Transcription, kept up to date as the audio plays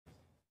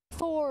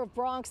Four of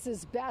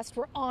Bronx's best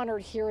were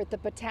honored here at the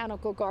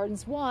Botanical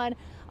Gardens. One,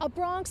 a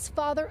Bronx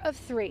father of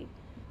three,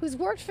 who's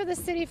worked for the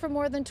city for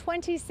more than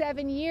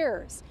 27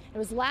 years. It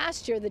was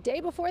last year, the day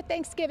before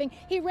Thanksgiving,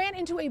 he ran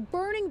into a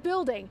burning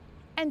building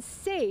and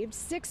saved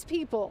 6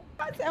 people.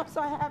 I'm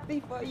so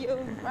happy for you,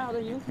 proud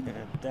of you.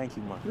 Thank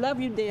you, Mom. Love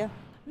you, dear.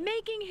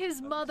 Making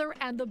his mother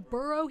and the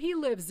borough he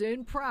lives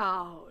in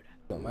proud.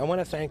 I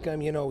want to thank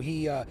him. You know,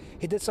 he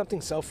did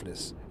something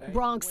selfless.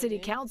 Bronx City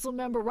Council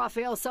member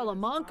Rafael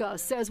Salamanca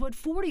says what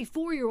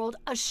 44-year-old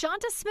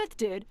Ashanta Smith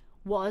did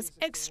was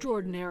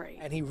extraordinary.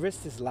 And he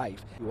risked his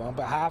life. On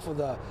behalf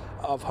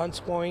of Hunts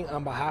Point,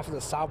 on behalf of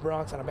the South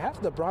Bronx, and on behalf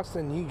of the Bronx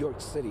and New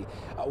York City,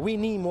 we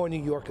need more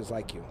New Yorkers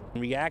like you.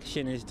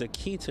 Reaction is the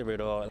key to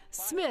it all.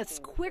 Smith's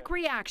quick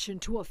reaction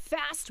to a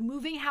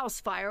fast-moving house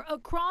fire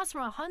across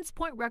from a Hunts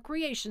Point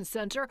Recreation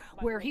Center,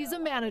 where he's a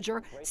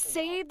manager,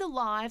 saved the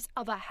lives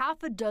of a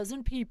half a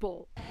dozen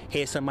people.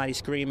 Hear somebody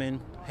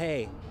screaming,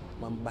 hey,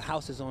 my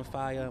house is on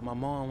fire. My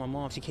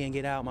mom, she can't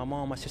get out.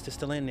 My sister's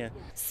still in there.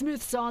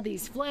 Smith saw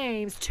these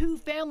flames. 2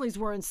 families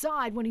were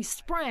inside when he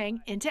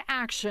sprang into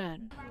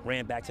action.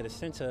 Ran back to the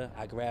center.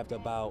 I grabbed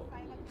about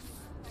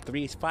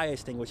 3 fire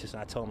extinguishers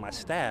and I told my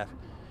staff,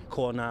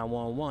 call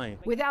 911.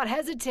 Without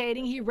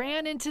hesitating, he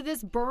ran into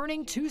this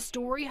burning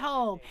 2-story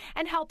home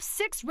and helped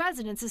 6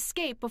 residents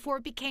escape before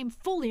it became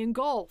fully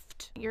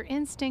engulfed. Your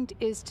instinct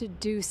is to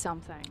do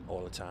something.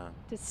 All the time.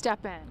 To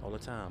step in. All the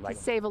time. To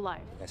save a life.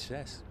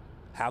 Yes.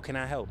 How can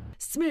I help?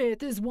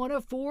 Smith is one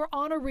of 4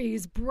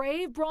 honorees,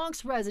 brave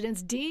Bronx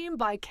residents deemed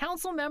by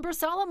council member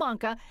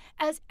Salamanca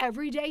as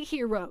everyday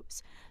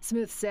heroes.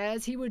 Smith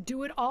says he would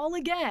do it all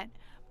again.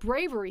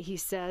 Bravery, he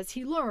says,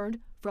 he learned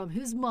from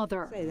his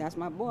mother. Say, that's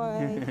my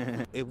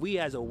boy. If we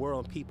as a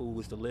world people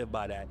was to live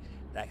by that,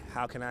 like,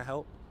 how can I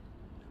help?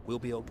 We'll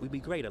be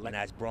greater. Like,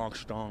 that's Bronx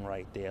strong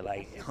right there.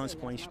 Like, Hunts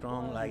Point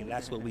strong. Like,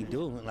 that's what we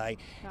do. Like,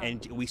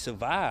 and we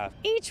survive.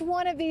 Each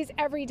one of these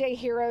everyday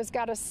heroes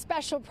got a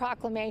special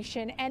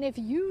proclamation. And if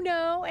you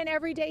know an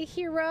everyday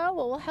hero,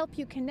 we'll help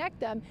you connect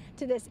them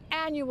to this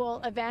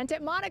annual event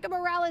at Monica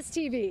Morales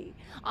TV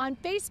on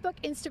Facebook,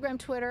 Instagram,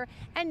 Twitter,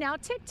 and now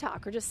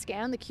TikTok. Or just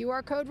scan the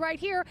QR code right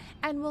here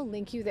and we'll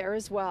link you there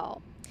as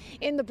well.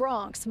 In the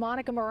Bronx,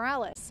 Monica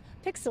Morales,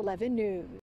 Pix 11 News.